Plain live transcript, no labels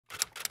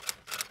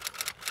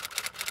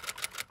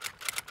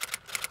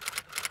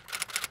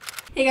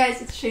Hey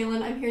guys, it's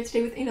Shaylin. I'm here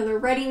today with another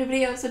writing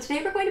video. So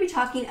today we're going to be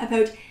talking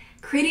about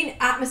creating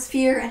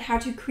atmosphere and how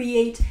to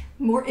create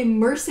more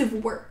immersive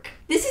work.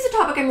 This is a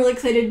topic I'm really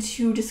excited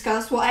to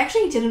discuss. Well, I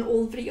actually did an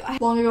old video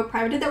long ago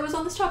privated that was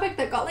on this topic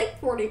that got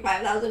like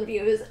 45,000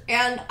 views,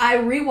 and I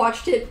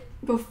rewatched it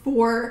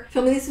before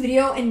filming this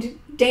video, and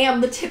damn,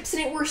 the tips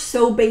in it were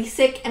so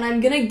basic, and I'm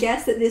gonna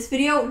guess that this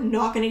video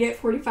not gonna get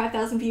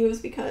 45,000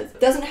 views because it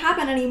doesn't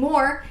happen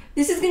anymore.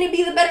 This is gonna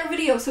be the better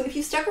video, so if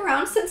you stuck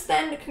around since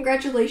then,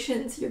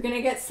 congratulations. You're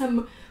gonna get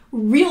some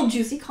real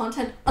juicy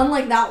content,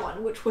 unlike that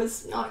one, which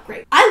was not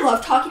great. I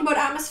love talking about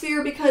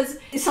atmosphere because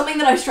it's something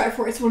that I strive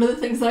for. It's one of the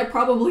things that I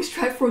probably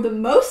strive for the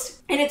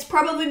most, and it's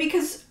probably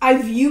because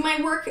I view my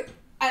work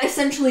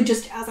essentially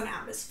just as an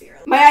atmosphere.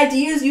 My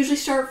ideas usually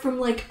start from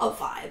like a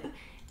vibe,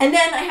 and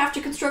then I have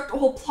to construct a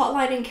whole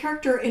plotline and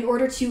character in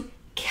order to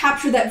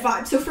capture that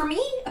vibe. So for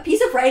me, a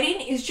piece of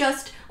writing is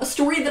just a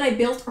story that I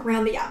built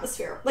around the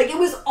atmosphere. Like, it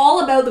was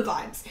all about the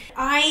vibes.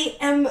 I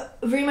am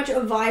very much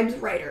a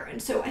vibes writer,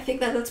 and so I think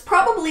that that's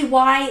probably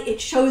why it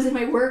shows in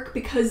my work,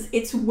 because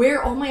it's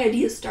where all my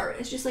ideas start.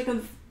 It's just like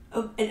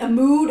a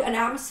mood, an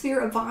atmosphere,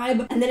 a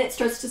vibe, and then it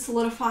starts to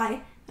solidify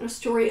and a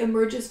story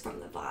emerges from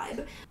the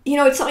vibe. You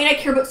know, it's something I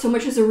care about so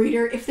much as a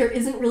reader. If there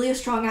isn't really a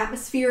strong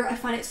atmosphere, I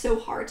find it so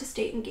hard to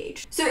stay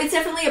engaged. So it's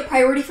definitely a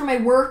priority for my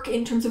work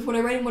in terms of what I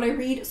write and what I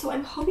read. So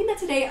I'm hoping that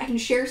today I can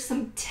share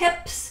some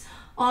tips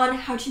on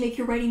how to make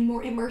your writing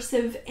more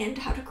immersive and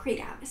how to create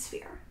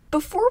atmosphere.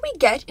 Before we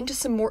get into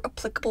some more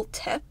applicable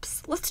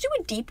tips, let's do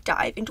a deep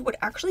dive into what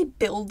actually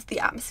builds the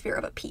atmosphere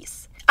of a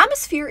piece.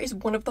 Atmosphere is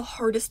one of the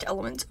hardest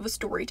elements of a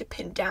story to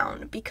pin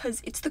down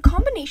because it's the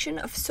combination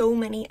of so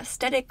many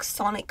aesthetic,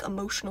 sonic,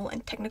 emotional,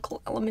 and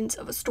technical elements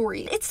of a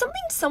story. It's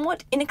something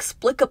somewhat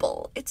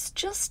inexplicable. It's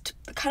just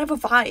kind of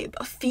a vibe,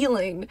 a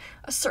feeling,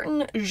 a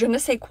certain je ne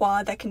sais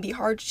quoi that can be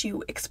hard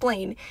to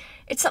explain.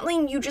 It's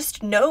something you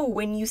just know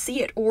when you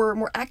see it, or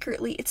more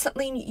accurately, it's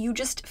something you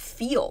just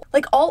feel.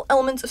 Like all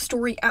elements of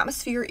story,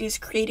 atmosphere is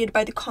created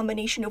by the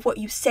combination of what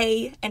you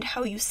say and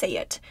how you say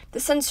it. The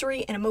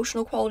sensory and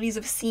emotional qualities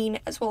of a scene,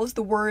 as well as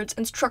the words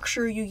and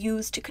structure you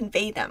use to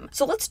convey them.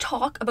 So let's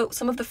talk about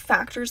some of the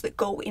factors that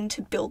go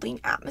into building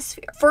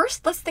atmosphere.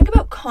 First, let's think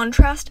about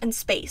contrast and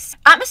space.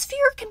 Atmosphere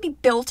can be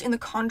built in the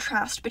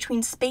contrast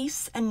between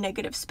space and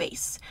negative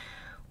space.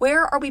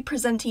 Where are we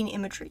presenting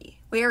imagery?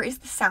 Where is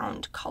the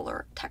sound,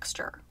 color,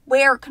 texture?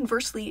 Where,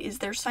 conversely, is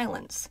there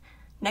silence?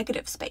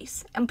 Negative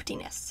space,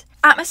 emptiness.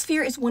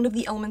 Atmosphere is one of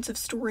the elements of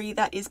story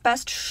that is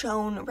best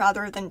shown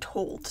rather than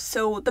told,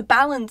 so the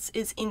balance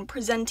is in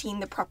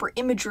presenting the proper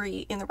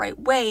imagery in the right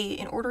way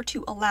in order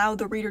to allow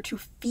the reader to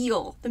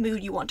feel the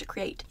mood you want to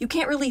create. You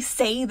can't really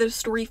say that a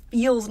story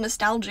feels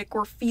nostalgic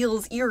or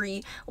feels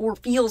eerie or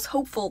feels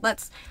hopeful.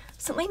 That's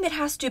something that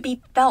has to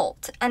be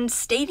felt, and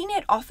stating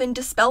it often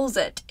dispels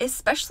it,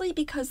 especially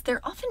because there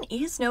often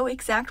is no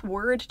exact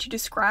word to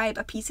describe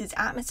a piece's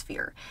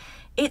atmosphere.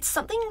 It's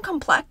something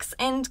complex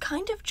and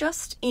kind of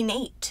just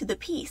innate to the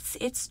piece.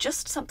 It's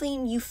just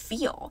something you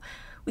feel.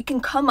 We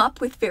can come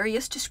up with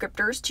various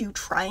descriptors to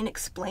try and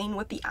explain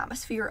what the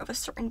atmosphere of a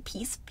certain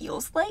piece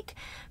feels like,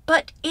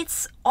 but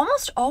it's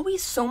almost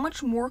always so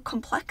much more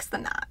complex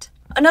than that.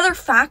 Another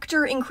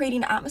factor in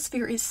creating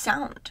atmosphere is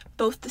sound,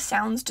 both the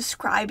sounds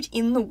described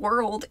in the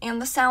world and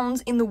the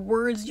sounds in the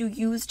words you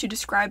use to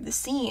describe the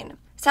scene.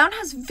 Sound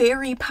has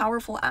very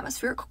powerful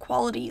atmospheric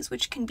qualities,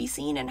 which can be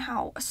seen in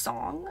how a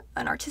song,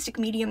 an artistic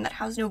medium that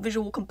has no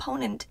visual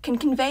component, can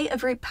convey a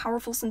very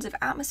powerful sense of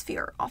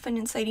atmosphere, often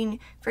inciting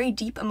very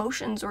deep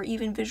emotions or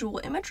even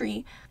visual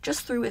imagery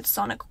just through its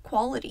sonic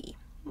quality.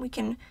 We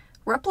can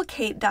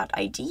replicate that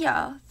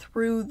idea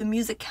through the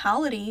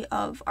musicality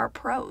of our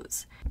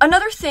prose.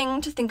 Another thing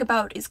to think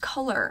about is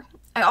color.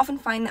 I often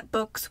find that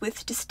books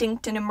with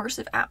distinct and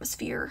immersive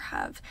atmosphere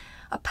have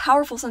a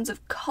powerful sense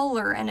of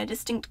color and a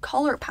distinct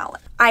color palette.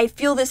 I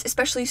feel this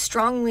especially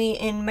strongly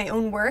in my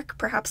own work,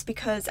 perhaps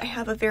because I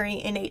have a very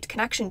innate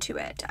connection to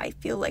it. I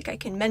feel like I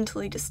can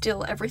mentally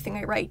distill everything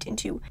I write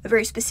into a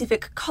very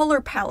specific color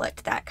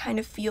palette that kind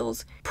of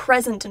feels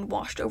present and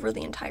washed over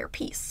the entire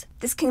piece.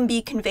 This can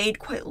be conveyed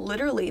quite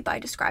literally by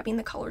describing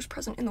the colors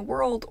present in the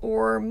world,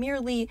 or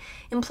merely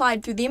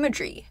implied through the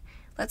imagery.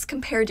 Let's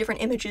compare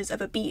different images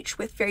of a beach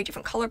with very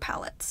different color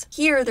palettes.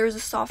 Here, there's a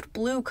soft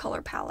blue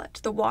color palette.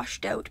 The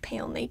washed out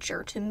pale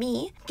nature, to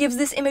me, gives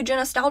this image a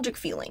nostalgic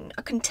feeling,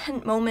 a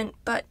content moment,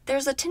 but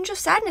there's a tinge of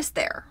sadness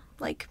there.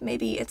 Like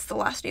maybe it's the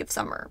last day of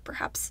summer,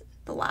 perhaps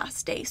the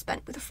last day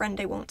spent with a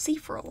friend I won't see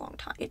for a long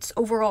time. It's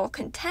overall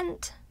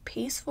content,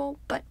 peaceful,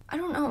 but I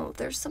don't know,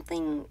 there's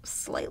something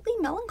slightly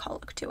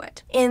melancholic to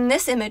it. In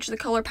this image, the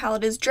color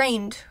palette is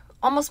drained,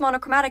 almost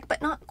monochromatic, but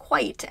not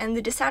quite, and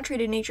the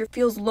desaturated nature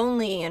feels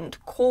lonely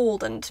and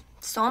cold and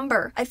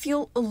somber. I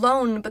feel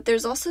alone, but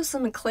there's also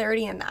some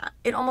clarity in that.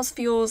 It almost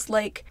feels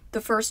like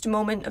the first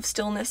moment of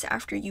stillness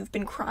after you've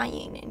been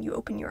crying and you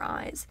open your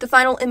eyes. The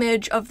final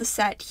image of the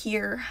set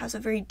here has a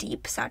very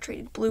deep,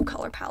 saturated blue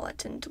color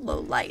palette and low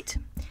light.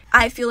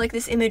 I feel like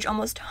this image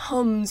almost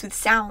hums with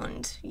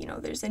sound. You know,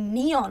 there's a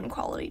neon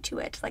quality to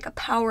it, like a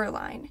power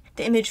line.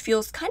 The image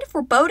feels kind of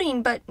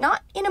foreboding, but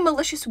not in a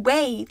malicious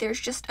way. There's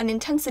just an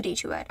intensity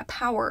to it, a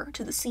power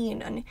to the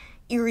scene, an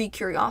eerie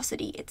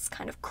curiosity. It's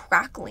kind of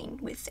crackling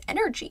with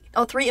energy.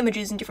 All three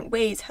images in different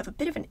ways have a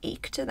bit of an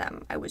ache to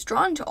them. I was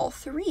drawn to all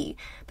three,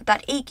 but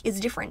that ache is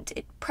different.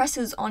 It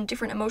presses on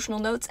different emotional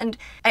notes, and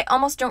I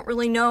almost don't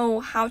really know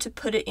how to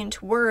put it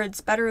into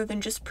words better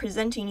than just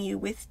presenting you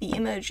with the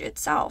image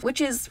itself, which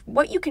is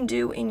what you can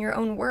do in your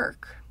own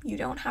work. You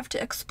don't have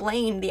to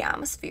explain the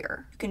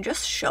atmosphere. You can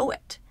just show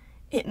it.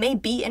 It may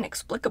be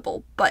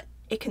inexplicable, but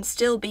it can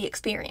still be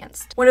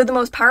experienced. One of the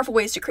most powerful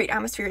ways to create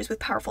atmospheres with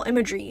powerful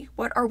imagery.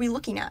 What are we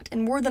looking at?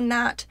 And more than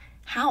that,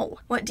 how?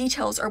 What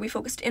details are we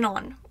focused in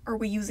on? Are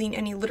we using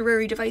any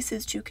literary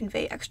devices to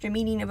convey extra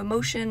meaning of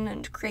emotion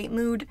and create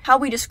mood? How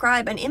we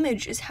describe an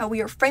image is how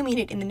we are framing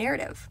it in the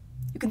narrative.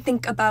 You can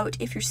think about,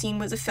 if your scene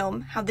was a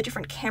film, how the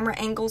different camera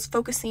angles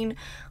focusing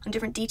on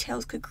different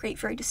details could create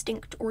very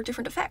distinct or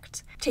different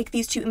effects. Take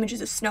these two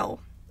images of snow.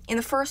 In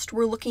the first,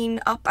 we're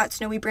looking up at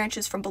snowy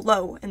branches from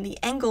below, and the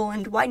angle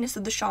and wideness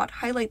of the shot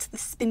highlights the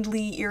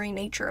spindly, eerie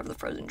nature of the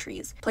frozen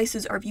trees.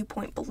 Places our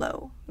viewpoint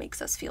below,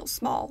 makes us feel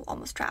small,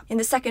 almost trapped. In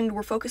the second,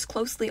 we're focused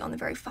closely on the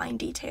very fine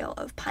detail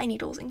of pine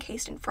needles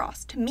encased in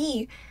frost. To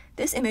me,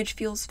 this image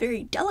feels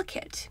very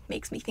delicate,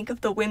 makes me think of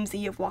the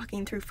whimsy of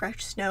walking through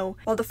fresh snow.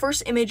 While the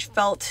first image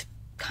felt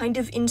kind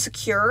of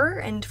insecure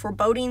and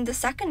foreboding, the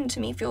second to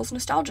me feels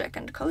nostalgic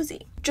and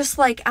cozy. Just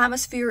like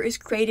atmosphere is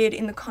created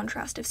in the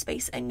contrast of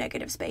space and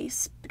negative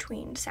space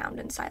between sound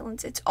and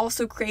silence, it's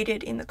also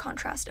created in the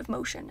contrast of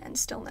motion and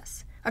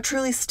stillness. A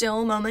truly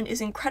still moment is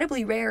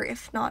incredibly rare,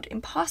 if not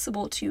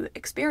impossible, to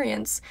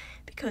experience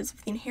because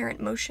of the inherent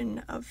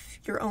motion of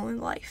your own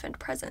life and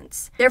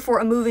presence. Therefore,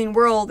 a moving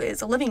world is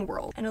a living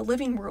world, and a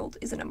living world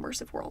is an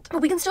immersive world.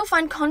 But we can still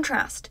find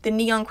contrast. The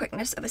neon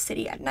quickness of a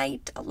city at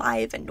night,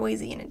 alive and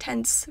noisy and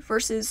intense,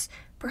 versus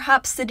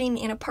perhaps sitting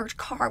in a parked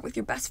car with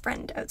your best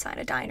friend outside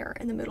a diner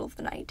in the middle of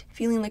the night,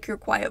 feeling like your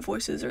quiet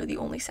voices are the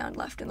only sound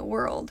left in the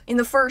world. In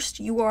the first,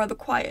 you are the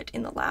quiet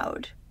in the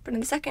loud. But in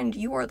the second,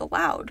 you are the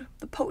loud,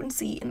 the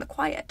potency in the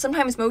quiet.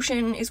 Sometimes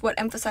motion is what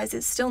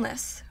emphasizes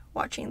stillness,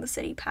 watching the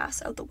city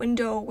pass out the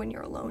window when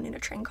you're alone in a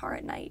train car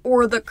at night,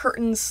 or the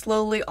curtains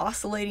slowly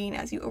oscillating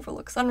as you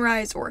overlook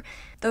sunrise, or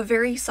the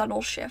very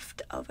subtle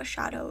shift of a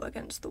shadow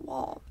against the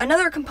wall.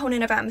 Another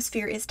component of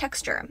atmosphere is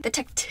texture. The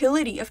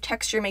tactility of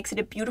texture makes it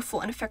a beautiful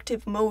and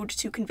effective mode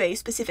to convey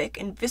specific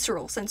and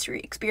visceral sensory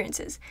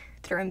experiences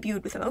that are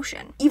imbued with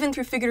emotion. Even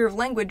through figurative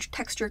language,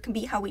 texture can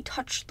be how we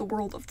touch the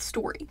world of the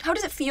story. How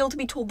does it feel to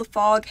be told the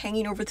fog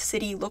hanging over the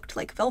city looked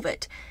like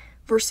velvet,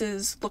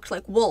 versus looked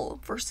like wool,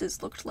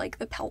 versus looked like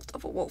the pelt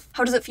of a wolf?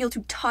 How does it feel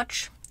to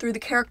touch, through the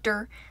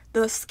character,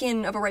 the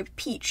skin of a ripe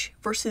peach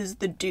versus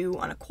the dew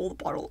on a cold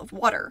bottle of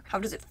water? How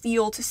does it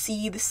feel to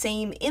see the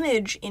same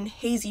image in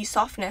hazy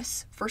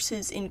softness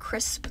versus in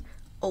crisp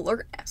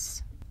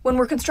alertness? When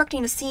we're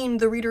constructing a scene,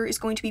 the reader is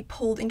going to be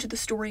pulled into the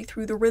story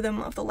through the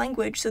rhythm of the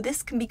language, so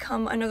this can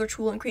become another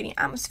tool in creating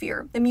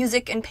atmosphere. The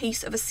music and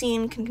pace of a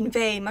scene can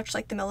convey, much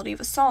like the melody of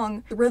a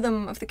song, the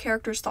rhythm of the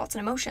character's thoughts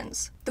and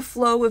emotions. The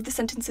flow of the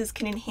sentences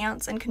can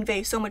enhance and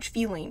convey so much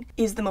feeling.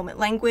 Is the moment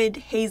languid,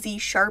 hazy,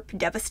 sharp,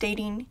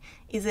 devastating?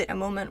 Is it a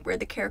moment where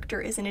the character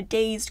is in a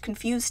dazed,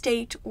 confused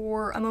state,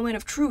 or a moment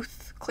of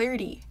truth,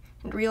 clarity,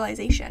 and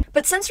realization?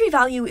 But sensory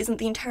value isn't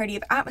the entirety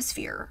of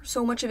atmosphere.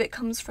 So much of it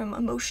comes from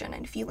emotion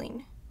and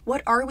feeling.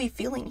 What are we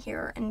feeling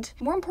here? And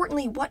more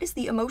importantly, what is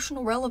the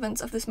emotional relevance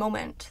of this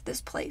moment,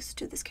 this place,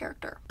 to this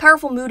character?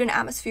 Powerful mood and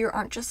atmosphere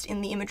aren't just in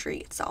the imagery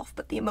itself,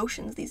 but the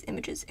emotions these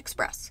images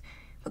express,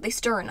 what they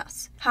stir in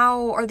us.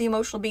 How are the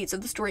emotional beats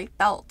of the story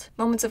felt?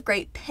 Moments of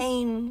great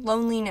pain,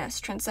 loneliness,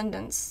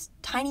 transcendence,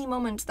 tiny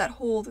moments that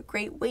hold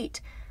great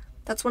weight.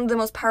 That's one of the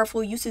most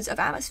powerful uses of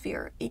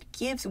atmosphere. It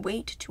gives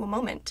weight to a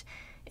moment.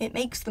 It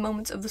makes the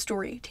moments of the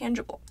story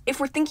tangible. If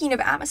we're thinking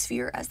of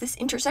atmosphere as this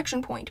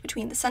intersection point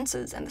between the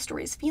senses and the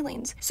story's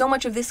feelings, so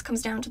much of this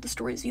comes down to the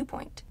story's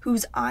viewpoint.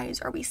 Whose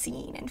eyes are we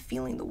seeing and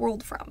feeling the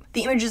world from?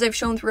 The images I've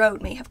shown throughout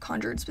may have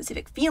conjured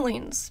specific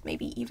feelings,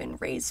 maybe even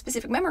raised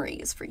specific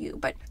memories for you,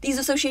 but these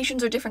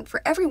associations are different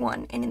for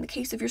everyone, and in the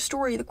case of your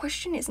story, the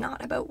question is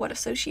not about what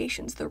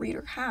associations the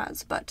reader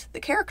has, but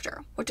the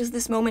character. What does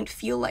this moment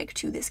feel like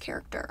to this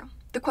character?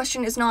 The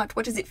question is not,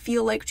 what does it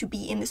feel like to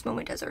be in this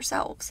moment as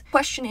ourselves? The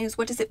question is,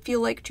 what does it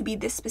feel like to be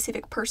this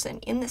specific person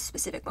in this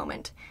specific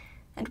moment?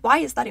 And why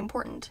is that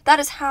important? That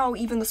is how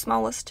even the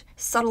smallest,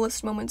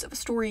 subtlest moments of a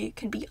story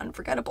can be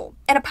unforgettable.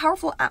 And a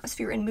powerful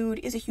atmosphere and mood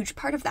is a huge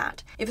part of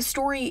that. If a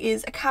story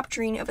is a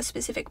capturing of a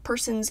specific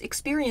person's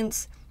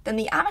experience, then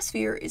the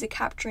atmosphere is a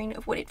capturing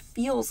of what it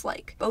feels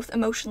like, both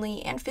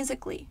emotionally and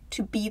physically,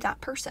 to be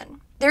that person.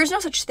 There is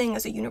no such thing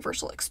as a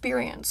universal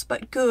experience,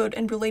 but good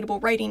and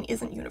relatable writing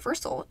isn't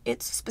universal.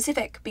 It's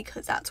specific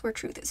because that's where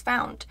truth is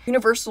found.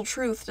 Universal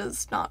truth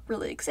does not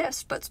really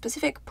exist, but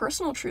specific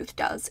personal truth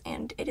does,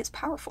 and it is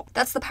powerful.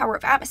 That's the power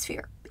of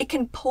atmosphere. It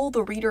can pull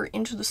the reader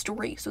into the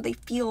story so they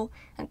feel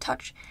and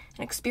touch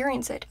and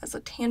experience it as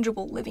a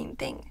tangible living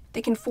thing.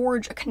 They can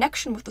forge a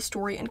connection with the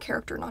story and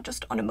character, not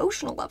just on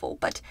emotional level,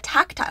 but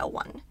tactile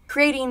one.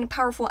 Creating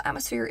powerful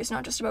atmosphere is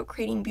not just about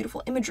creating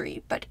beautiful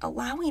imagery, but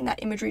allowing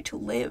that imagery to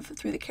live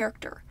through the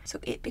character, so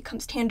it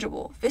becomes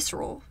tangible,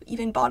 visceral,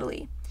 even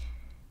bodily.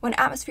 When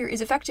atmosphere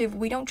is effective,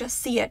 we don't just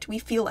see it, we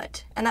feel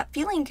it. And that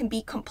feeling can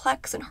be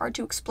complex and hard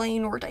to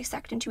explain or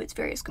dissect into its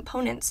various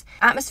components.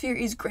 Atmosphere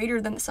is greater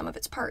than the sum of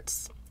its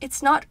parts.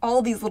 It's not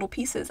all these little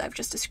pieces I've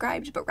just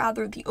described, but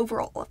rather the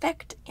overall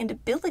effect and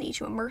ability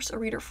to immerse a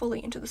reader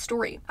fully into the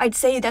story. I'd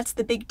say that's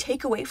the big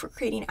takeaway for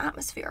creating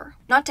atmosphere.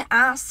 Not to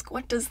ask,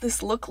 what does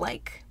this look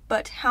like,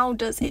 but how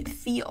does it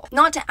feel?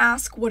 Not to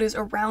ask what is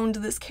around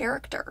this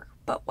character,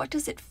 but what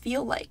does it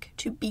feel like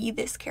to be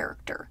this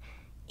character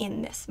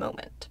in this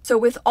moment. So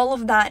with all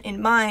of that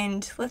in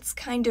mind, let's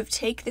kind of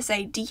take this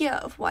idea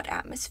of what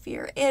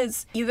atmosphere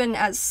is, even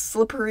as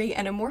slippery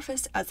and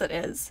amorphous as it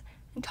is,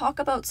 and talk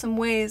about some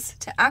ways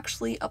to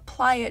actually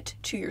apply it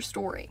to your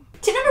story.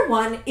 Tip number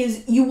 1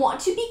 is you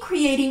want to be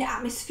creating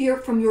atmosphere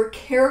from your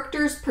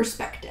character's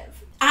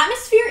perspective.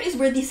 Atmosphere is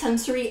where the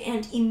sensory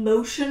and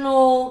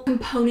emotional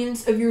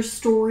components of your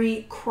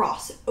story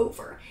cross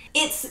over.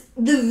 It's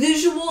the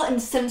visual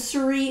and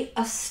sensory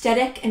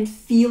aesthetic and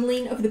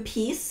feeling of the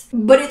piece,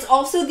 but it's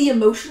also the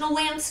emotional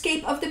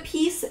landscape of the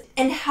piece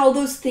and how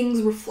those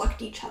things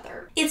reflect each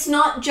other. It's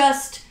not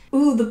just,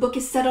 ooh, the book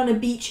is set on a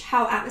beach,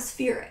 how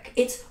atmospheric.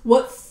 It's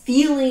what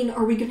feeling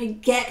are we gonna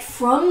get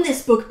from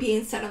this book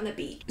being set on the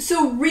beach?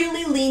 So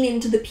really lean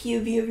into the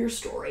POV of your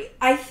story.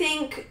 I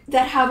think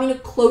that having a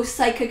close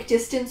psychic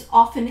distance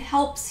often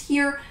helps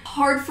here.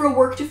 Hard for a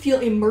work to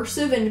feel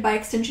immersive and by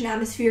extension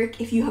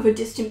atmospheric if you have a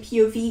distant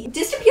POV.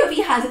 Distant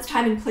POV has its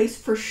time and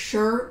place for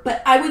sure,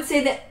 but I would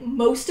say that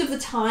most of the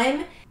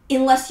time,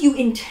 unless you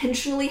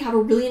intentionally have a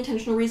really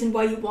intentional reason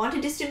why you want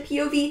a distant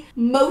POV,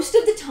 most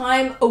of the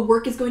time a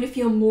work is going to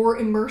feel more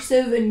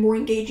immersive and more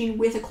engaging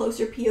with a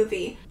closer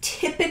POV.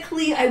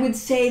 Typically, I would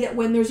say that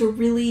when there's a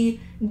really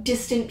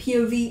distant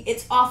POV,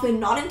 it's often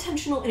not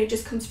intentional and it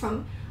just comes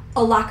from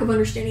a lack of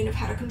understanding of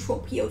how to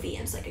control POV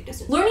and psychic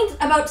distance. Learning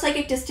about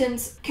psychic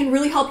distance can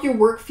really help your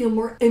work feel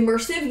more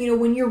immersive. You know,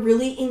 when you're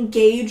really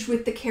engaged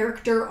with the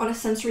character on a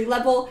sensory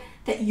level,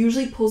 that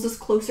usually pulls us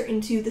closer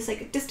into the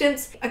psychic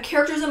distance. A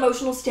character's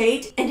emotional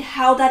state and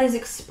how that is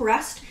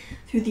expressed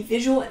through the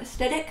visual and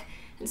aesthetic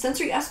and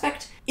sensory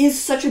aspect is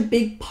such a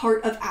big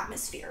part of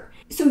atmosphere.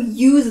 So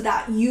use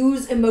that,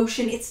 use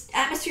emotion.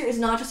 Atmosphere is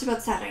not just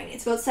about setting,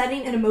 it's about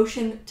setting and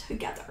emotion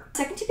together.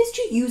 Second tip is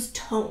to use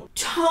tone.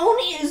 Tone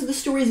is the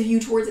story's view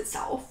towards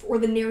itself, or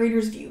the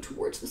narrator's view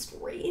towards the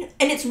story.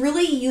 And it's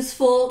really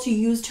useful to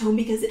use tone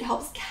because it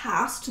helps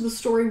cast the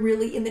story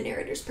really in the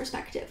narrator's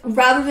perspective,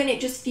 rather than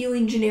it just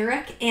feeling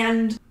generic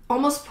and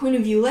almost point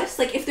of view-less.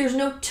 Like if there's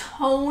no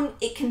tone,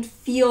 it can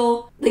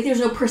feel like there's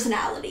no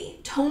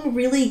personality. Tone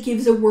really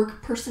gives a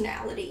work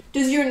personality.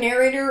 Does your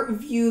narrator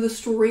view the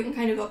story in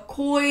kind of a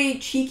coy,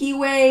 cheeky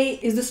way?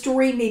 Is the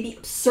story maybe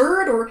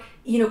absurd or,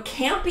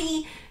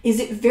 campy?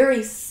 Is it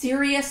very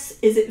serious?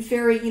 Is it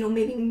very,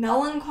 maybe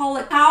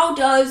melancholic? How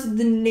does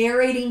the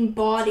narrating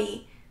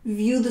body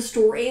view the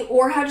story,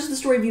 or how does the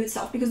story view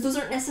itself? Because those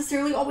aren't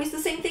necessarily always the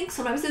same thing.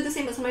 Sometimes they're the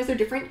same, but sometimes they're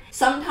different.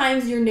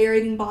 Sometimes your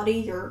narrating body,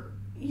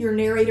 your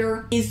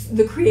narrator is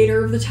the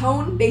creator of the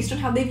tone based on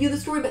how they view the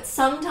story, but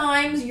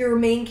sometimes your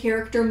main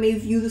character may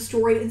view the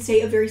story in,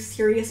 say, a very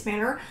serious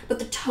manner, but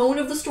the tone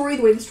of the story,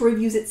 the way the story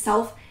views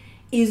itself,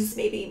 is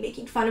maybe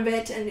making fun of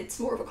it and it's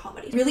more of a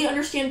comedy. Really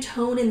understand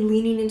tone and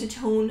leaning into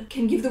tone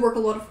can give the work a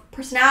lot of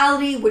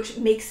personality, which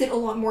makes it a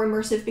lot more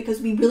immersive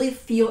because we really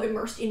feel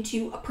immersed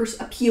into a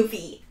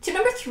POV. Tip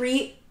number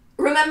 3,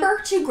 remember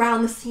to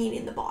ground the scene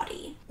in the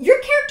body. Your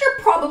character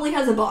probably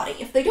has a body.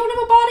 If they don't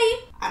have a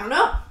body, I don't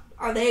know.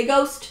 Are they a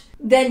ghost?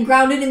 Then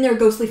ground it in their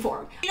ghostly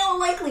form. In all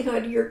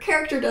likelihood, your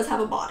character does have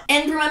a body.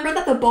 And remember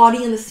that the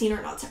body and the scene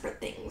are not separate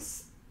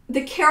things.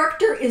 The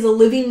character is a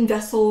living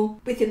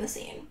vessel within the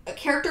scene. A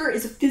character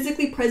is a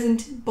physically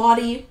present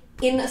body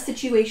in a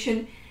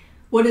situation.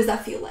 What does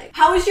that feel like?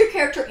 How is your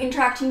character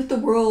interacting with the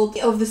world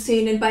of the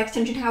scene, and by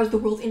extension, how is the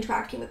world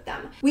interacting with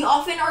them? We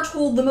often are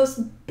told the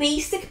most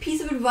basic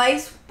piece of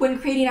advice when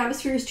creating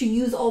atmosphere is to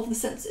use all of the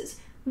senses,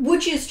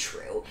 which is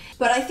true.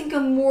 But I think a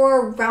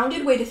more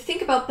rounded way to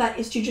think about that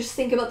is to just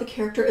think about the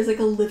character as like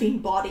a living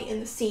body in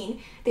the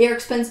scene. They are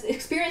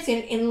experiencing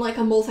it in like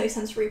a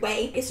multi-sensory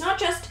way. It's not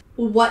just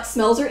what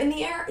smells are in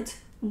the air, it's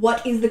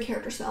what is the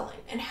character smelling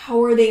and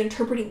how are they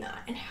interpreting that,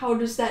 and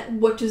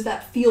what does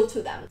that feel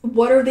to them?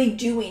 What are they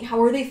doing?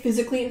 How are they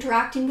physically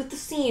interacting with the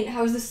scene?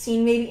 How is the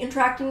scene maybe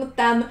interacting with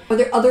them? Are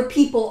there other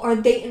people? Are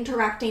they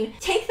interacting?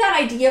 Take that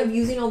idea of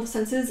using all the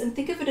senses and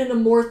think of it in a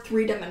more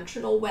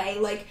three-dimensional way.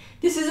 Like,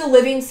 this is a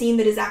living scene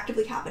that is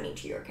actively happening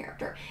to your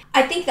character.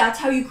 I think that's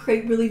how you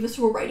create really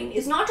visceral writing,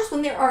 is not just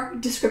when there are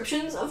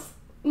descriptions of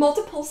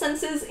multiple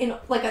senses in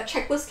like a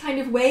checklist kind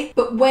of way,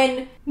 but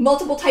when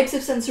multiple types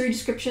of sensory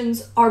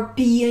descriptions are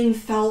being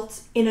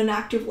felt in an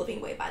active living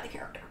way by the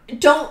character.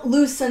 Don't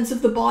lose sense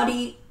of the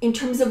body in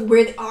terms of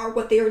where they are,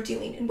 what they are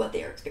doing, and what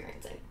they are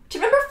experiencing.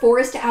 Tip number 4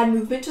 is to add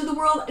movement to the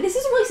world. This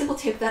is a really simple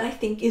tip that I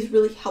think is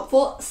really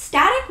helpful.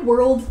 Static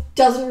world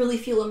doesn't really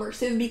feel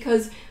immersive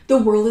because the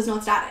world is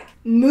not static.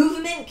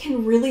 Movement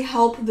can really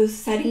help the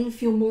setting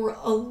feel more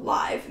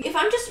alive. If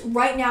I'm just,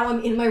 right now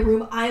I'm in my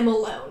room, I'm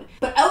alone.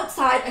 But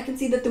outside, I can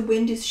see that the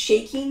wind is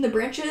shaking the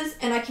branches,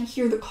 and I can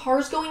hear the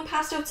cars going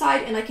past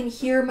outside, and I can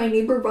hear my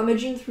neighbor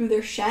rummaging through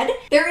their shed.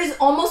 There is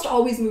almost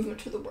always movement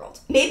to the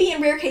world. Maybe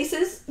in rare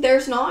cases,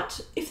 there's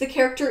not. If the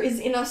character is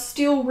in a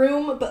still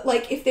room, but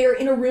like if they're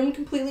in a room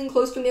completely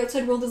enclosed from the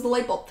outside world, is the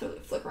light bulb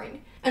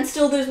flickering? And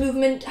still there's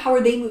movement. How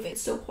are they moving?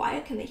 It's so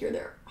quiet. Can they hear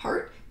their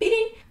heart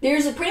beating?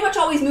 There's pretty much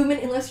always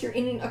movement unless you're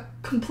in a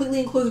completely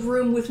enclosed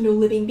room with no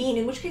living being,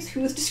 in which case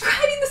who is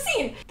describing the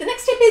scene? The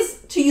next tip is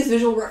to use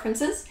visual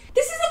references.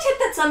 This is a tip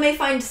that some may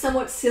find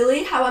somewhat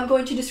silly, how I'm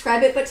going to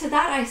describe it, but to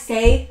that I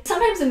say,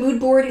 sometimes a mood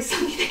board is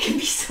something that can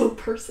be so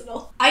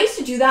personal. I used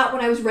to do that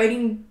when I was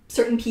writing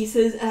certain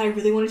pieces and I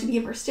really wanted to be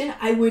immersed in.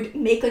 I would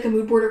make like a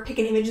mood board or pick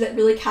an image that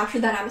really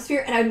captured that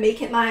atmosphere, and I would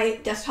make it my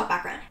desktop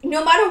background.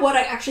 No matter what,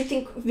 I actually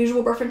think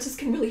visual references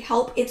can really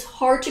help. It's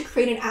hard to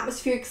create an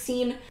atmospheric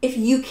scene if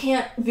you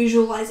can't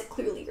visualize it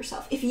clearly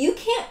yourself. If you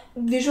can't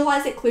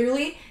visualize it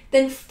clearly,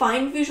 then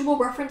find visual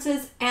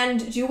references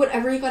and do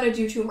whatever you gotta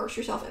do to immerse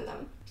yourself in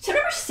them. Tip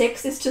number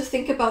 6 is to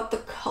think about the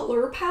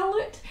color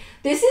palette.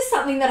 This is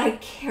something that I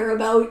care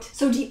about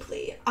so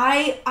deeply.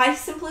 I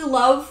simply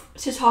love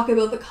to talk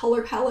about the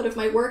color palette of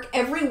my work.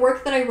 Every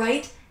work that I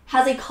write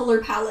has a color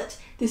palette.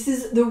 This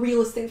is the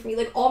realest thing for me.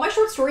 Like, all my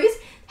short stories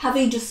have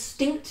a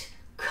distinct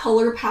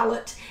color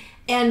palette.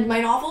 And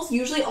my novels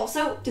usually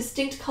also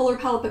distinct color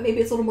palette, but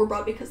maybe it's a little more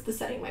broad because the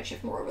setting might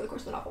shift more over the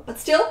course of the novel. But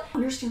still,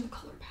 understand the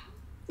color palette.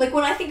 Like,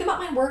 when I think about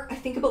my work, I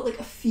think about like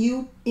a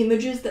few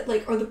images that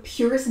like are the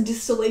purest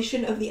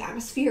distillation of the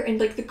atmosphere and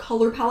like the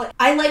color palette.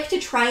 I like to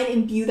try and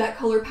imbue that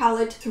color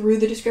palette through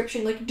the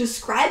description, like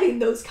describing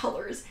those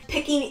colors,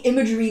 picking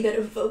imagery that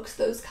evokes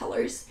those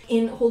colors.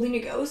 In Holding a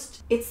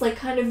Ghost, it's like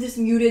kind of this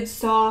muted,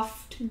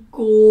 soft,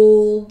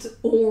 gold,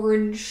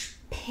 orange,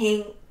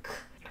 pink.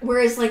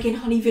 Whereas like in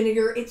Honey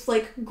Vinegar, it's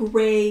like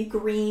gray,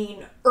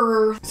 green,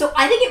 earth. So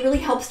I think it really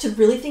helps to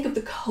really think of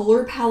the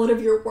color palette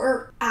of your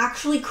work.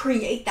 Actually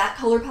create that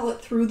color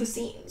palette through the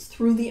scenes,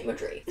 through the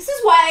imagery. This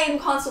is why I am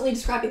constantly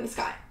describing the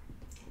sky,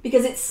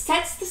 because it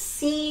sets the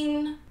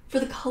scene for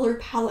the color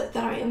palette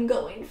that I am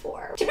going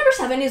for. Tip number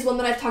 7 is one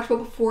that I've talked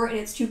about before, and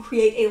it's to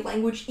create a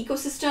language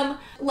ecosystem.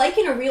 Like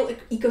in a real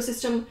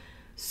ecosystem,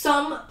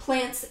 some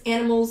plants,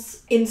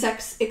 animals,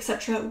 insects,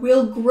 etc.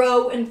 will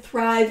grow and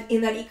thrive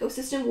in that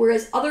ecosystem,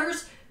 whereas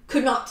others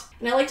could not.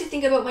 And I like to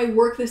think about my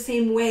work the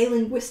same way.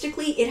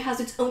 Linguistically, it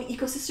has its own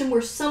ecosystem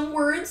where some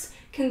words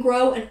can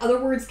grow and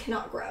other words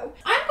cannot grow.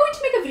 I'm going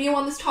to make a video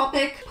on this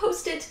topic,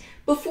 post it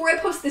before I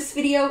post this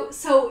video,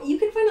 so you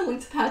can find a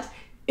link to that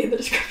in the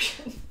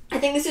description. I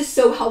think this is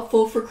so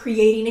helpful for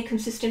creating a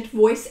consistent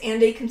voice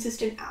and a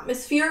consistent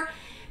atmosphere,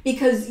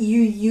 because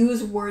you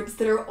use words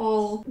that are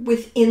all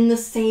within the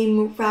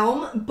same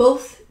realm,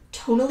 both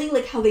tonally,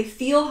 like how they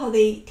feel, how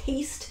they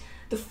taste,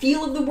 the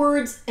feel of the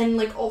words, and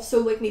like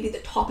also like maybe the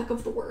topic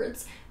of the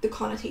words, the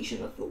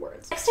connotation of the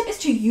words. Next step is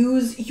to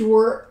use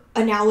your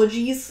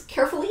analogies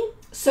carefully.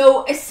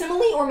 So a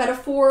simile or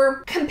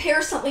metaphor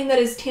compares something that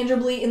is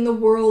tangibly in the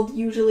world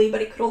usually,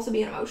 but it could also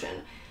be an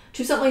emotion,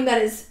 to something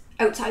that is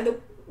outside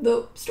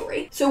the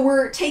story. So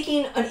we're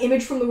taking an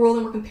image from the world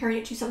and we're comparing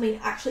it to something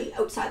actually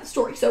outside the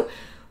story. So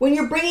when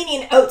you're bringing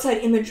in outside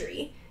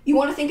imagery, you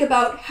want to think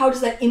about how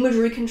does that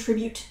imagery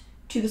contribute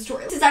to the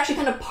story. This is actually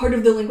kind of part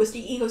of the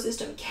linguistic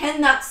ecosystem. Can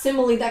that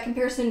simile, that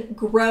comparison,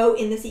 grow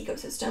in this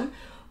ecosystem?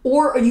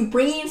 Or are you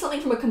bringing in something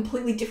from a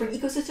completely different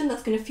ecosystem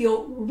that's going to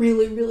feel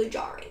really, really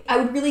jarring? I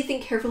would really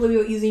think carefully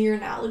about using your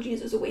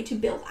analogies as a way to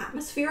build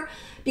atmosphere,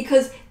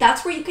 because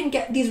that's where you can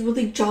get these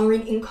really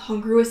jarring,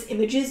 incongruous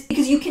images,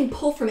 because you can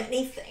pull from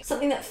anything.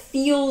 Something that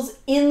feels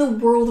in the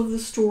world of the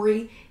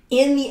story,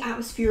 in the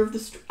atmosphere of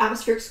the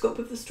atmospheric scope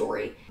of the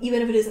story,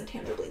 even if it isn't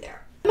tangibly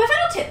there. My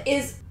final tip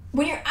is,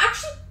 when you're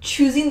actually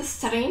choosing the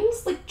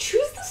settings, like,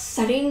 choose the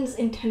settings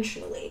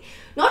intentionally.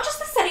 Not just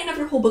the setting of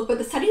your whole book, but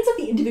the settings of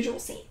the individual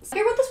scenes.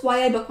 I wrote this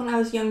YA book when I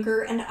was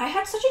younger, and I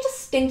had such a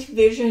distinct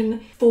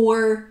vision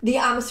for the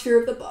atmosphere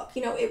of the book.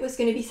 You know, it was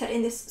going to be set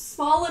in this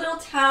small little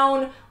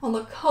town on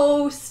the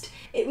coast,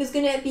 it was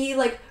gonna be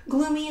like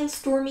gloomy and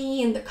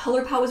stormy, and the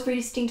color palette was very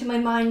distinct in my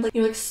mind, like,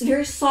 you know, like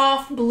very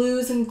soft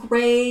blues and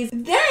grays.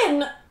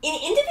 Then in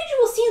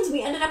individual scenes,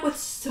 we ended up with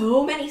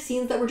so many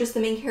scenes that were just the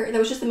main character, that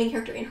was just the main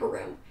character in her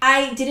room.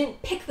 I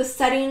didn't pick the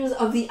settings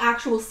of the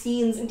actual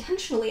scenes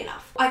intentionally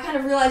enough. I kind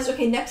of realized,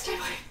 okay, next time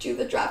I do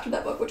the draft of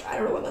that book, which I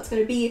don't know when that's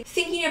going to be,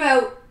 thinking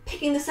about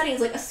picking the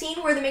settings, like a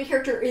scene where the main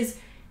character is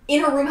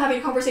in her room having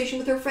a conversation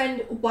with her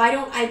friend, why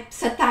don't I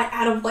set that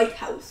at a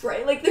lighthouse,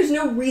 right? Like, there's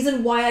no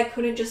reason why I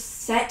couldn't just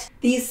set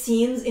these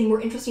scenes in more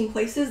interesting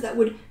places that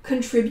would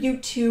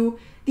contribute to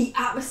the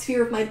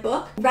atmosphere of my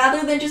book,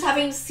 rather than just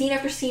having scene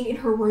after scene in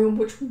her room,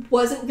 which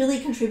wasn't really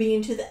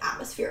contributing to the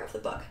atmosphere of the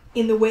book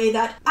in the way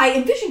that I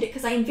envisioned it,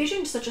 because I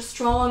envisioned such a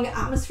strong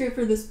atmosphere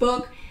for this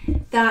book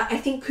that I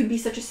think could be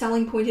such a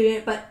selling point in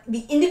it. But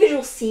the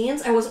individual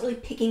scenes, I wasn't really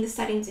picking the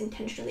settings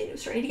intentionally. It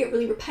was starting to get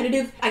really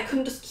repetitive. I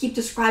couldn't just keep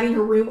describing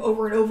her room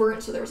over and over,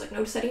 and so there was like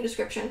no setting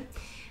description.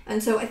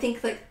 And so I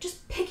think like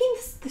just picking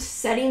the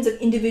settings of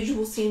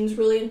individual scenes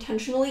really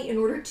intentionally in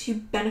order to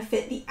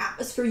benefit the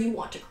atmosphere you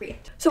want to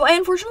create. So I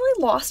unfortunately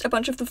lost a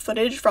bunch of the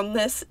footage from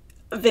this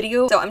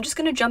video, so I'm just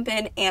going to jump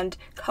in and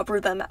cover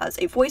them as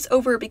a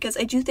voiceover because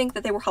I do think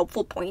that they were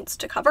helpful points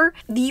to cover.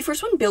 The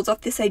first one builds off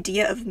this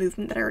idea of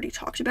movement that I already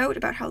talked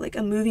about how like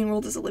a moving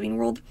world is a living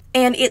world.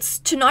 And it's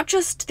to not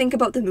just think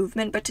about the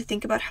movement, but to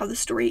think about how the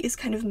story is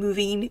kind of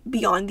moving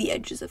beyond the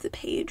edges of the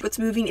page, what's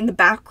moving in the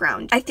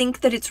background. I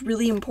think that it's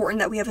really important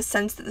that we have a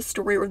sense that the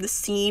story or the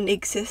scene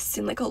exists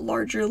in like a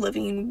larger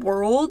living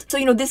world. So,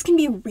 you know, this can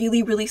be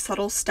really, really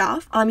subtle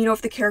stuff. You know,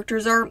 if the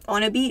characters are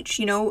on a beach,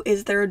 you know,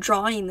 is there a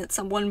drawing that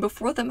someone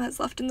before them has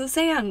left in the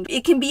sand?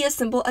 It can be as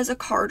simple as a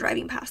car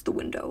driving past the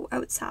window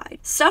outside.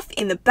 Stuff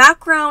in the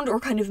background or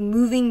kind of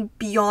moving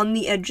beyond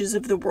the edges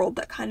of the world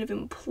that kind of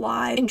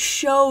imply and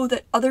show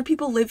that other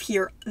people live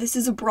here. This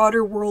is a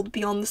broader world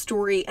beyond the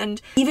story,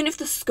 and even if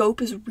the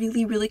scope is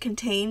really, really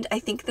contained, I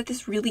think that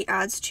this really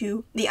adds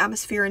to the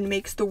atmosphere and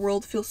makes the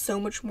world feel so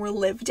much more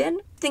lived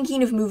in.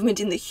 Thinking of movement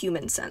in the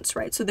human sense,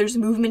 right? So there's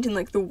movement in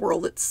like the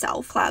world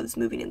itself, clouds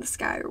moving in the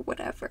sky or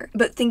whatever,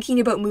 but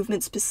thinking about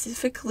movement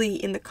specifically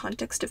in the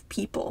context of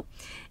people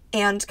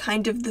and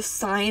kind of the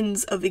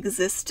signs of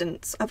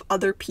existence of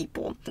other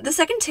people. The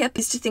second tip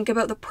is to think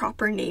about the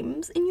proper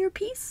names in your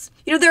piece.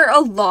 You know, there are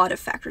a lot of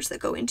factors that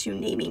go into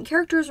naming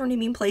characters or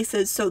naming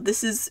places, so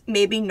this is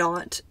maybe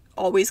not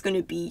always going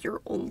to be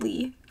your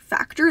only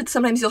factor.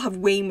 Sometimes you'll have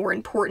way more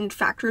important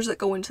factors that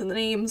go into the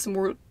names,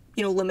 more,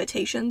 you know,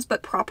 limitations,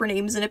 but proper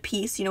names in a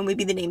piece, you know,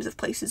 maybe the names of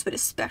places, but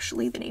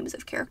especially the names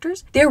of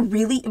characters. They're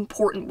really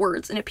important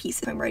words in a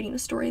piece. If I'm writing a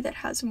story that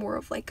has more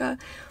of like a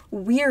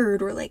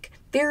weird or like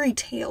fairy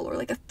tale or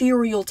like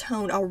ethereal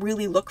tone, I'll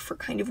really look for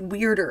kind of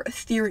weirder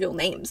ethereal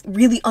names,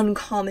 really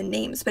uncommon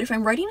names. But if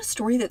I'm writing a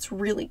story that's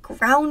really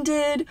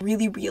grounded,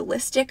 really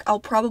realistic, I'll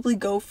probably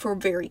go for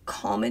very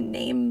common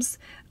names.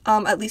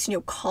 At least, you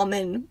know,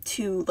 common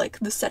to like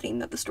the setting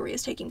that the story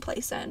is taking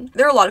place in.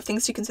 There are a lot of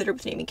things to consider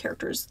with naming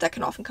characters that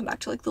can often come back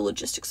to like the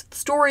logistics of the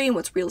story and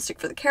what's realistic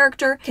for the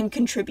character can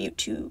contribute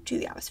to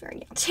the atmosphere.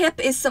 Yeah. Tip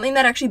is something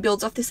that actually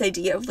builds off this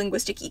idea of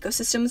linguistic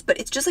ecosystems, but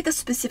it's just like a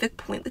specific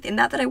point within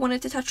that I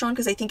wanted to touch on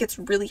because I think it's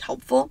really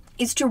helpful,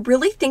 is to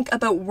really think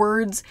about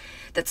words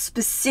that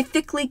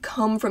specifically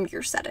come from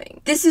your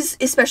setting. This is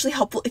especially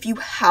helpful if you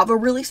have a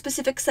really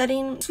specific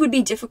setting. This would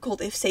be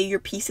difficult if, say, your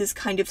piece is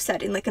kind of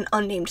set in like an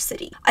unnamed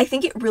city. I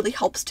think it really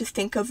helps to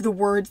think of the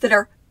words that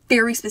are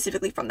very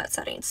specifically from that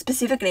setting.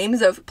 Specific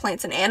names of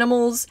plants and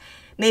animals,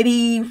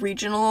 maybe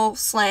regional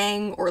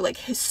slang or like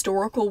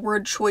historical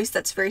word choice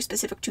that's very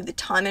specific to the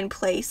time and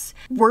place.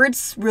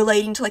 Words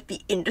relating to like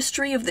the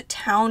industry of the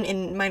town.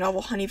 In my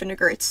novel Honey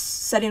Vinegar, it's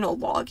set in a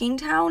logging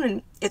town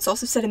and it's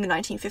also set in the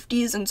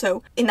 1950s. And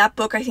so in that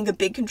book, I think a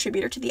big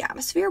contributor to the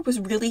atmosphere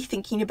was really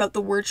thinking about the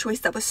word choice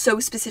that was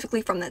so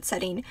specifically from that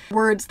setting.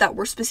 Words that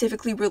were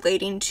specifically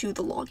relating to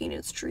the logging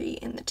industry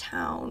in the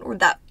town, or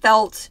that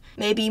felt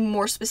maybe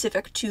more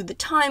specific to the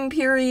time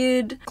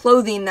period.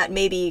 Clothing that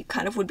maybe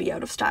kind of would be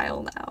out of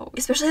style now,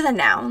 especially the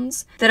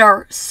nouns that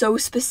are so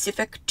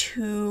specific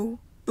to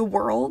the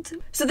world.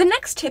 So the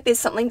next tip is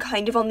something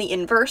kind of on the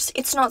inverse.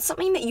 It's not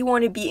something that you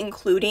want to be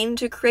including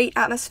to create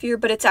atmosphere,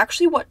 but it's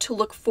actually what to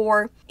look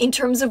for in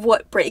terms of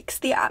what breaks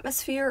the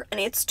atmosphere, and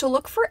it's to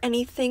look for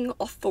anything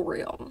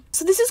authorial.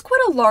 So this is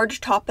quite a large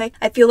topic.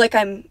 I feel like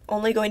I'm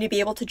only going to be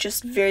able to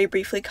just very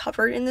briefly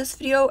cover it in this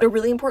video. A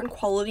really important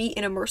quality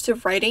in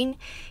immersive writing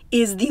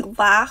is the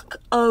lack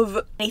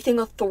of anything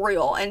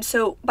authorial. And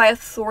so by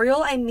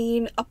authorial, I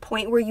mean a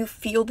point where you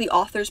feel the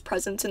author's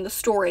presence in the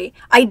story.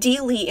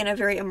 Ideally, in a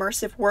very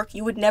immersive work,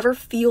 you would never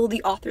feel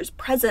the author's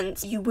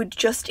presence. You would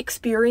just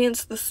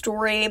experience the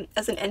story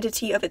as an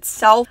entity of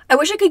itself. I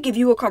wish I could give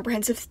you a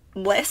comprehensive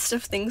list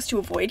of things to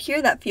avoid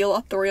here that feel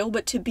authorial,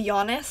 but to be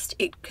honest,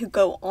 it could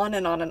go on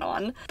and on and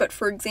on. But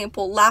for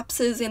example,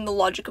 lapses in the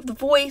logic of the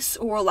voice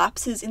or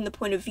lapses in the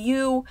point of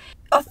view.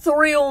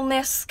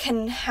 Authorialness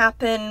can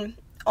happen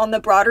on the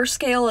broader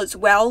scale as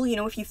well. You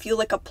know, if you feel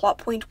like a plot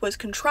point was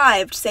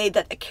contrived, say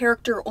that a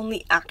character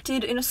only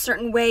acted in a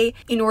certain way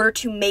in order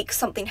to make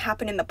something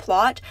happen in the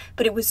plot,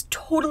 but it was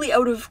totally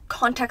out of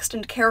context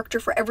and character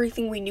for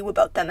everything we knew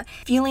about them.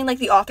 Feeling like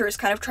the author is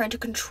kind of trying to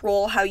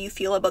control how you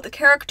feel about the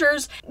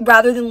characters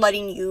rather than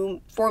letting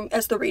you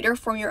as the reader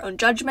form your own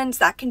judgments,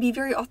 that can be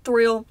very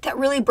authorial. That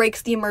really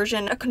breaks the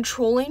immersion. A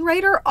controlling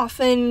writer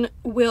often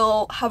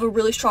will have a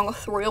really strong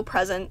authorial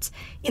presence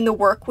in the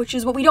work, which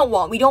is what we don't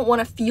want. We don't want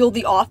to feel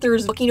the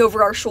authors looking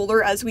over our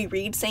shoulder as we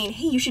read saying,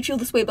 hey, you should feel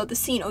this way about this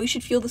scene. Oh, you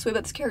should feel this way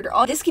about this character.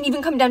 Oh, this can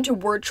even come down to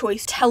word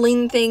choice,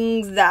 telling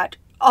things that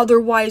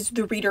otherwise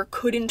the reader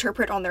could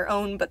interpret on their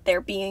own, but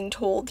they're being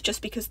told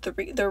just because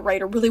the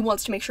writer really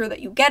wants to make sure that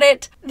you get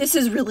it. This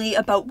is really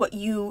about what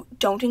you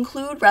don't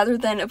include rather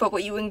than about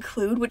what you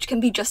include, which can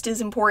be just as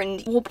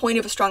important. The whole point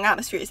of a strong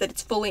atmosphere is that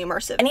it's fully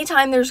immersive.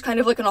 Anytime there's kind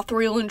of like an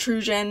authorial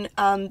intrusion,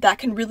 that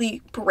can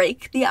really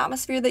break the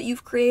atmosphere that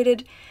you've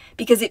created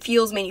because it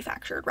feels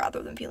manufactured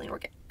rather than feeling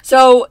organic.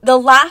 So the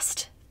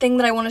last thing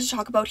that I wanted to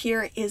talk about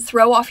here is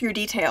throw off your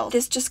details.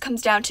 This just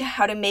comes down to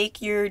how to make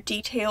your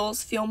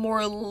details feel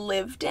more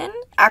lived in,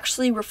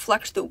 actually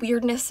reflect the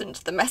weirdness and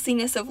the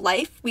messiness of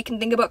life. We can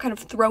think about kind of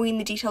throwing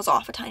the details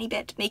off a tiny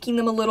bit, making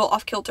them a little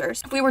off kilter.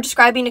 If we were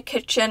describing a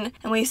kitchen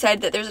and we said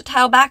that there's a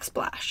tile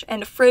backsplash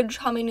and a fridge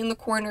humming in the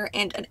corner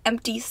and an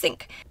empty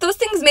sink, those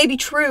things may be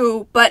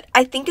true, but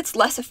I think it's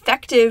less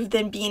effective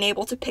than being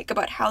able to pick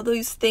about how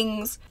those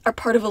things are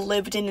part of a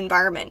lived-in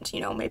environment.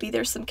 You know, maybe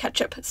there's some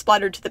ketchup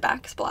splattered to the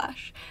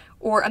backsplash,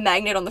 or a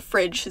magnet on the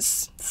fridge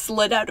has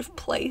slid out of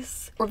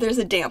place, or there's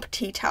a damp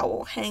tea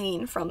towel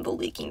hanging from the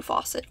leaking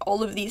faucet.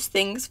 All of these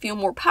things feel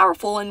more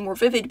powerful and more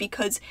vivid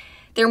because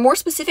they're more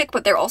specific,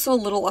 but they're also a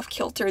little off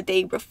kilter.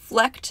 They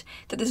reflect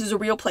that this is a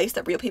real place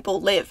that real people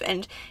live,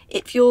 and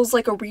it feels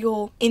like a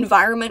real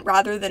environment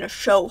rather than a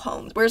show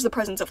home. Where's the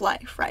presence of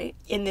life, right?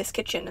 In this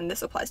kitchen, and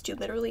this applies to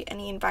literally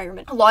any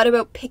environment. A lot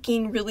about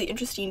picking really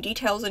interesting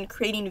details and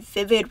creating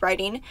vivid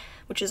writing,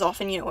 which is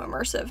often, you know,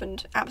 immersive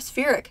and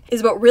atmospheric,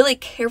 is about really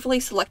carefully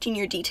selecting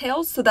your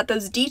details so that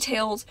those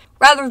details,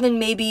 rather than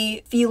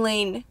maybe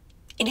feeling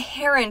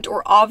inherent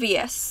or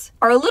obvious,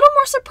 are a little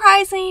more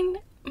surprising,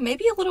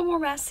 maybe a little more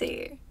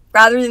messy.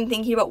 Rather than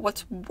thinking about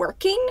what's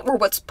working or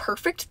what's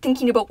perfect,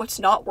 thinking about what's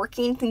not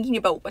working, thinking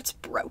about what's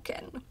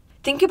broken.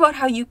 Think about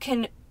how you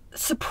can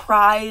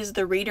surprise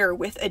the reader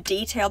with a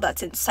detail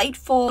that's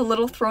insightful, a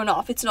little thrown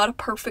off. It's not a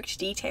perfect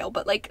detail,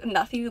 but like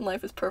nothing in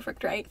life is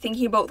perfect, right?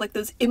 Thinking about like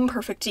those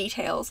imperfect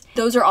details,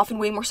 those are often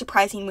way more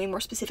surprising, way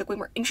more specific, way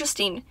more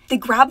interesting. They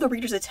grab the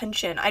reader's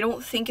attention. I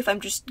don't think if I'm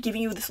just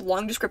giving you this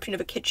long description of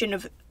a kitchen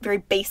of very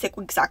basic,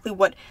 exactly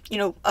what, you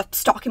know, a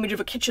stock image of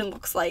a kitchen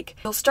looks like,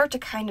 you'll start to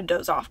kind of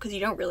doze off because you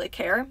don't really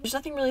care. There's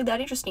nothing really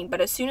that interesting, but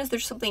as soon as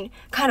there's something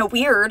kind of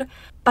weird,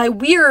 by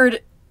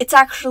weird, it's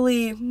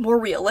actually more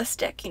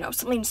realistic, you know,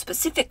 something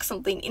specific,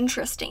 something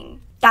interesting.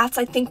 That's,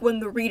 I think, when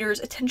the reader's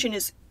attention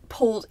is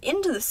pulled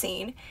into the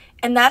scene,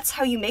 and that's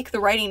how you make the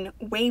writing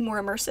way more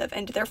immersive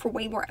and therefore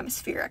way more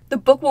atmospheric. The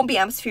book won't be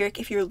atmospheric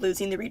if you're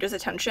losing the reader's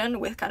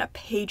attention with kind of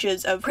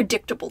pages of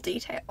predictable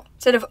detail.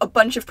 Instead of a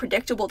bunch of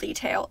predictable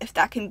detail, if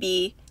that can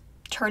be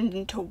turned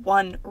into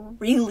one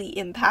really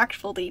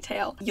impactful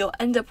detail, you'll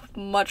end up with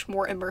much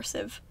more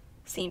immersive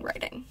scene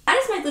writing. That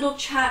is my little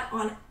chat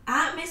on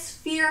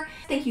atmosphere.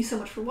 Thank you so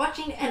much for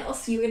watching, and I'll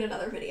see you in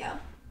another video.